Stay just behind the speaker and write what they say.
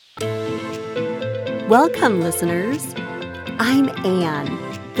Welcome, listeners. I'm Anne,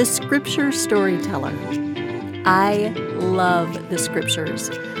 the Scripture storyteller. I love the Scriptures,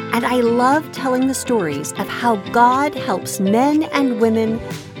 and I love telling the stories of how God helps men and women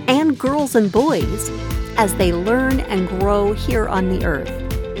and girls and boys as they learn and grow here on the earth.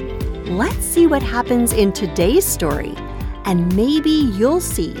 Let's see what happens in today's story, and maybe you'll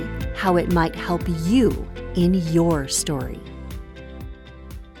see how it might help you in your story.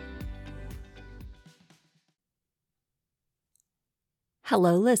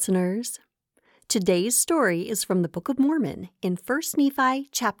 Hello, listeners. Today's story is from the Book of Mormon in 1 Nephi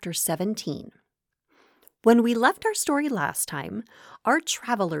chapter 17. When we left our story last time, our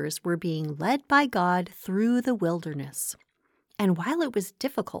travelers were being led by God through the wilderness. And while it was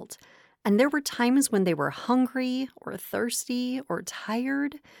difficult, and there were times when they were hungry or thirsty or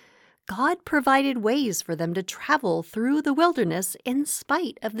tired, God provided ways for them to travel through the wilderness in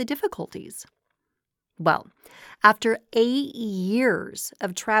spite of the difficulties. Well, after 8 years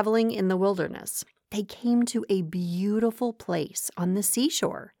of traveling in the wilderness, they came to a beautiful place on the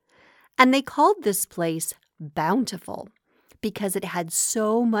seashore. And they called this place Bountiful because it had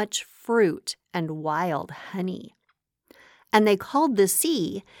so much fruit and wild honey. And they called the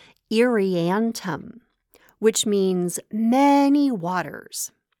sea Iriantum, which means many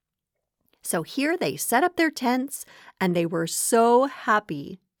waters. So here they set up their tents, and they were so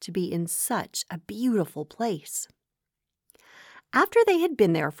happy to be in such a beautiful place. After they had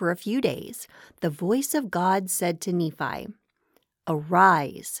been there for a few days, the voice of God said to Nephi,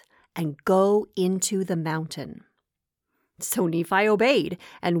 "Arise and go into the mountain." So Nephi obeyed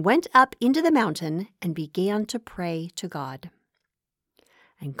and went up into the mountain and began to pray to God.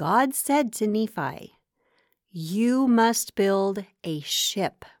 And God said to Nephi, "You must build a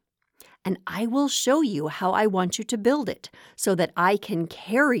ship. And I will show you how I want you to build it so that I can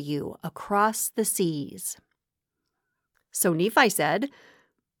carry you across the seas." So Nephi said,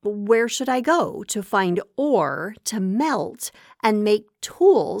 "Where should I go to find ore to melt and make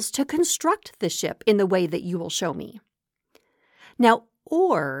tools to construct the ship in the way that you will show me?" Now,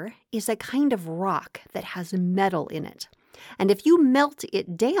 ore is a kind of rock that has metal in it. And if you melt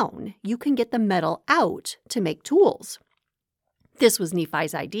it down, you can get the metal out to make tools. This was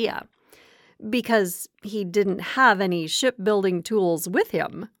Nephi's idea, because he didn't have any shipbuilding tools with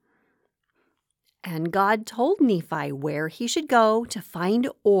him. And God told Nephi where he should go to find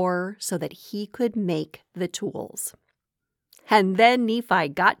ore so that he could make the tools. And then Nephi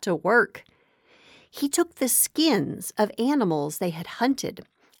got to work. He took the skins of animals they had hunted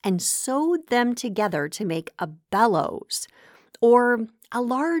and sewed them together to make a bellows, or a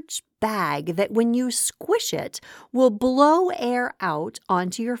large bag that when you squish it will blow air out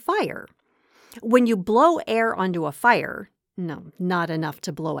onto your fire. When you blow air onto a fire, no, not enough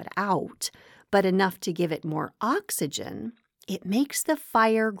to blow it out, but enough to give it more oxygen, it makes the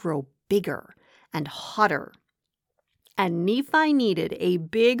fire grow bigger and hotter. And Nephi needed a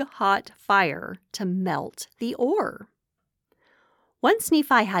big hot fire to melt the ore. Once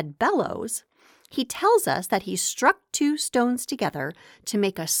Nephi had bellows, he tells us that he struck 2 stones together to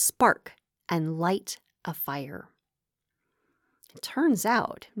make a spark and light a fire. It turns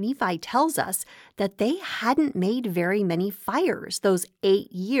out, Nephi tells us that they hadn't made very many fires those 8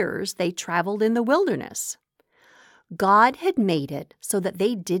 years they traveled in the wilderness. God had made it so that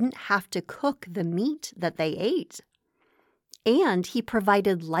they didn't have to cook the meat that they ate. And he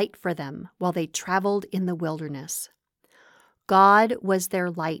provided light for them while they traveled in the wilderness. God was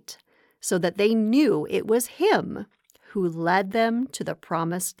their light, so that they knew it was him who led them to the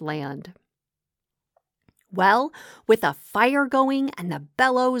promised land. Well, with a fire going and the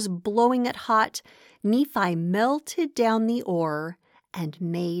bellows blowing it hot, Nephi melted down the ore and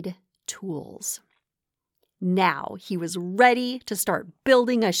made tools. Now he was ready to start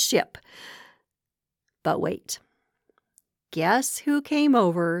building a ship. But wait, guess who came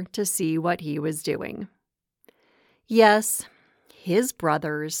over to see what he was doing? Yes, his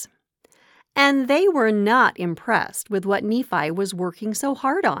brothers. And they were not impressed with what Nephi was working so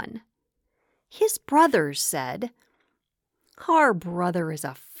hard on. His brothers said, "Our brother is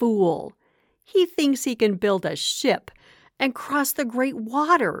a fool. He thinks he can build a ship and cross the great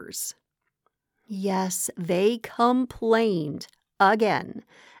waters." Yes, they complained again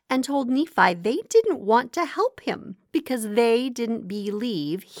and told Nephi they didn't want to help him because they didn't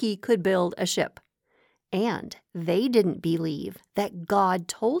believe he could build a ship. And they didn't believe that God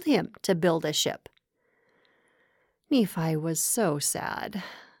told him to build a ship. Nephi was so sad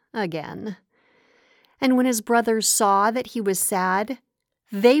again. And when his brothers saw that he was sad,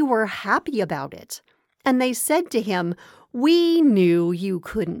 they were happy about it. And they said to him, "We knew you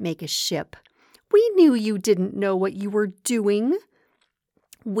couldn't make a ship. We knew you didn't know what you were doing.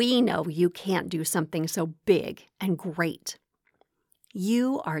 We know you can't do something so big and great.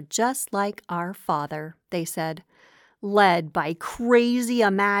 You are just like our father, they said, led by crazy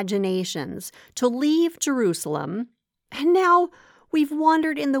imaginations to leave Jerusalem, and now we've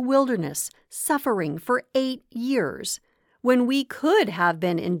wandered in the wilderness, suffering for 8 years, when we could have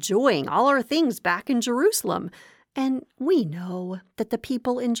been enjoying all our things back in Jerusalem. And we know that the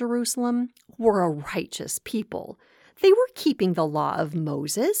people in Jerusalem were a righteous people. They were keeping the law of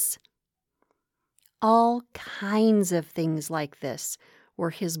Moses. All kinds of things like this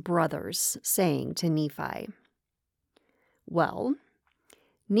were his brothers saying to Nephi. Well,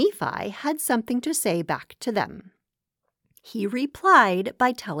 Nephi had something to say back to them. He replied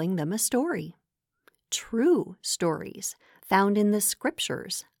by telling them a story. True stories found in the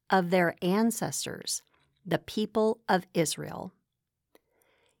scriptures of their ancestors, the people of Israel.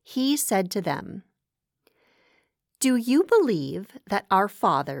 He said to them, "Do you believe that our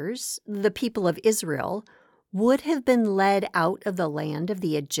fathers, the people of Israel, would have been led out of the land of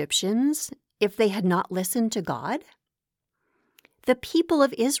the Egyptians if they had not listened to God? The people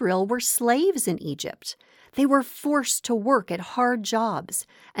of Israel were slaves in Egypt. They were forced to work at hard jobs,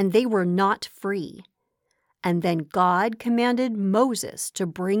 and they were not free. And then God commanded Moses to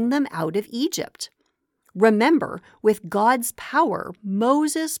bring them out of Egypt. Remember, with God's power,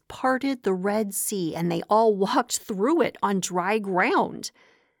 Moses parted the Red Sea, and they all walked through it on dry ground.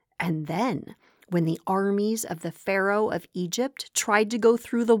 And then, when the armies of the Pharaoh of Egypt tried to go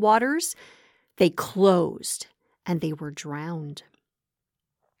through the waters, they closed, and they were drowned.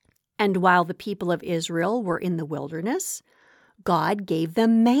 And while the people of Israel were in the wilderness, God gave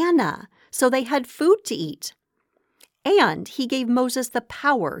them manna, so they had food to eat. And he gave Moses the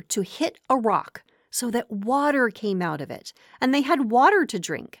power to hit a rock so that water came out of it, and they had water to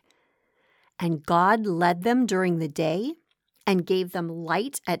drink. And God led them during the day and gave them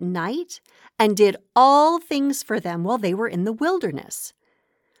light at night and did all things for them while they were in the wilderness.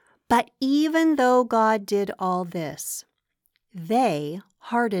 But even though God did all this, they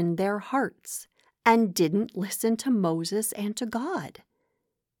hardened their hearts and didn't listen to Moses and to God.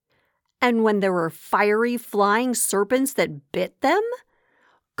 And when there were fiery flying serpents that bit them,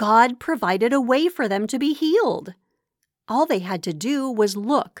 God provided a way for them to be healed. All they had to do was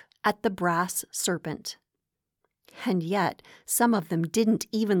look at the brass serpent. And yet, some of them didn't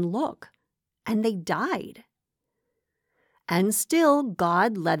even look, and they died. And still,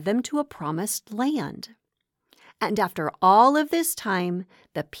 God led them to a promised land. And after all of this time,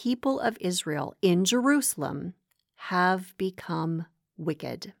 the people of Israel in Jerusalem have become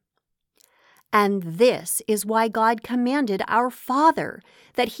wicked. And this is why God commanded our father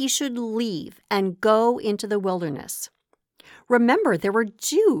that he should leave and go into the wilderness. Remember, there were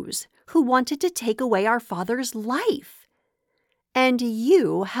Jews who wanted to take away our father's life. And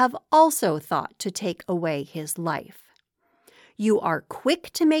you have also thought to take away his life. You are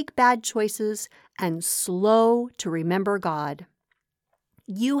quick to make bad choices and slow to remember God.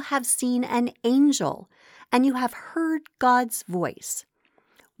 You have seen an angel, and you have heard God's voice.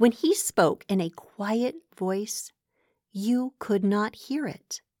 When he spoke in a quiet voice, you could not hear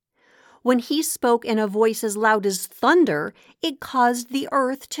it. When he spoke in a voice as loud as thunder, it caused the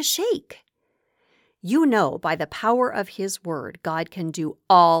earth to shake. You know by the power of his word, God can do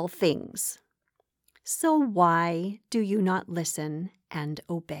all things. So why do you not listen and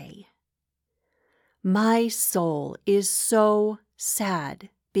obey? My soul is so sad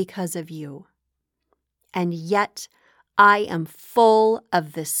because of you, and yet I am full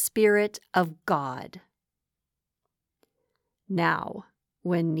of the Spirit of God. Now,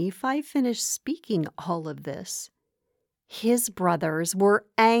 when Nephi finished speaking all of this, his brothers were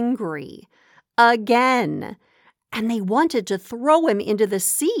angry again, and they wanted to throw him into the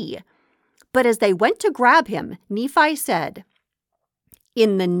sea. But as they went to grab him, Nephi said,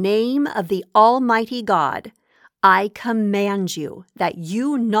 "In the name of the Almighty God, I command you that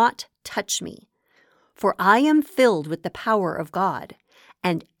you not touch me, for I am filled with the power of God,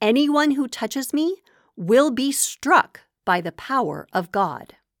 and anyone who touches me will be struck by the power of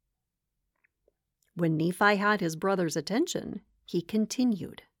God." When Nephi had his brother's attention, he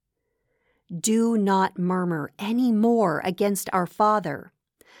continued, "Do not murmur any more against our father.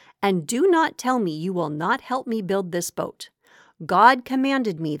 And do not tell me you will not help me build this boat. God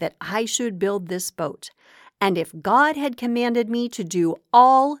commanded me that I should build this boat. And if God had commanded me to do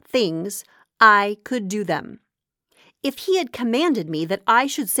all things, I could do them. If he had commanded me that I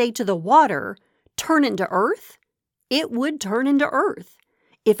should say to the water, 'Turn into earth,' it would turn into earth.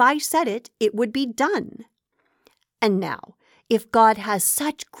 If I said it, it would be done. And now, If God has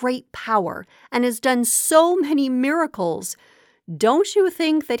such great power and has done so many miracles, don't you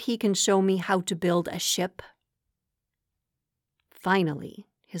think that he can show me how to build a ship?" Finally,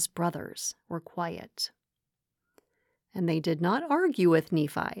 his brothers were quiet. And they did not argue with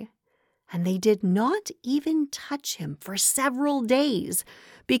Nephi, and they did not even touch him for several days,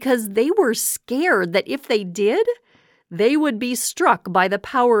 because they were scared that if they did, they would be struck by the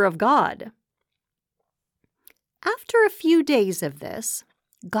power of God. After a few days of this,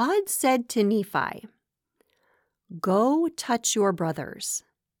 God said to Nephi, "Go touch your brothers,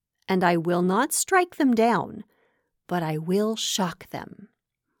 and I will not strike them down, but I will shock them.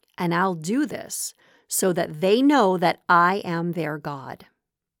 And I'll do this so that they know that I am their God."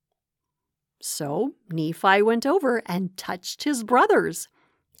 So Nephi went over and touched his brothers.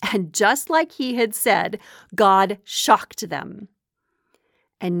 And just like he had said, God shocked them.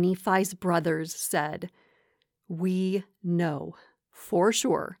 And Nephi's brothers said, "We know for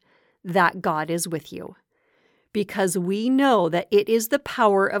sure that God is with you, because we know that it is the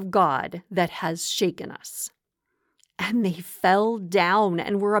power of God that has shaken us." And they fell down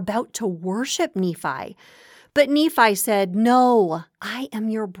and were about to worship Nephi. But Nephi said, "No, I am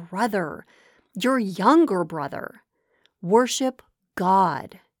your brother, your younger brother. Worship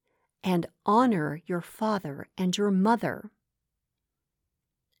God and honor your father and your mother."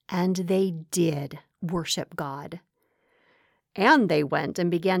 And they did worship God. And they went and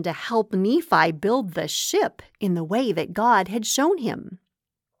began to help Nephi build the ship in the way that God had shown him.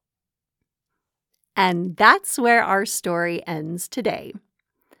 And that's where our story ends today.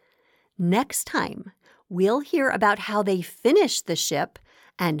 Next time, we'll hear about how they finish the ship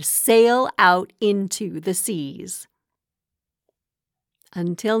and sail out into the seas.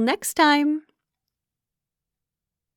 Until next time.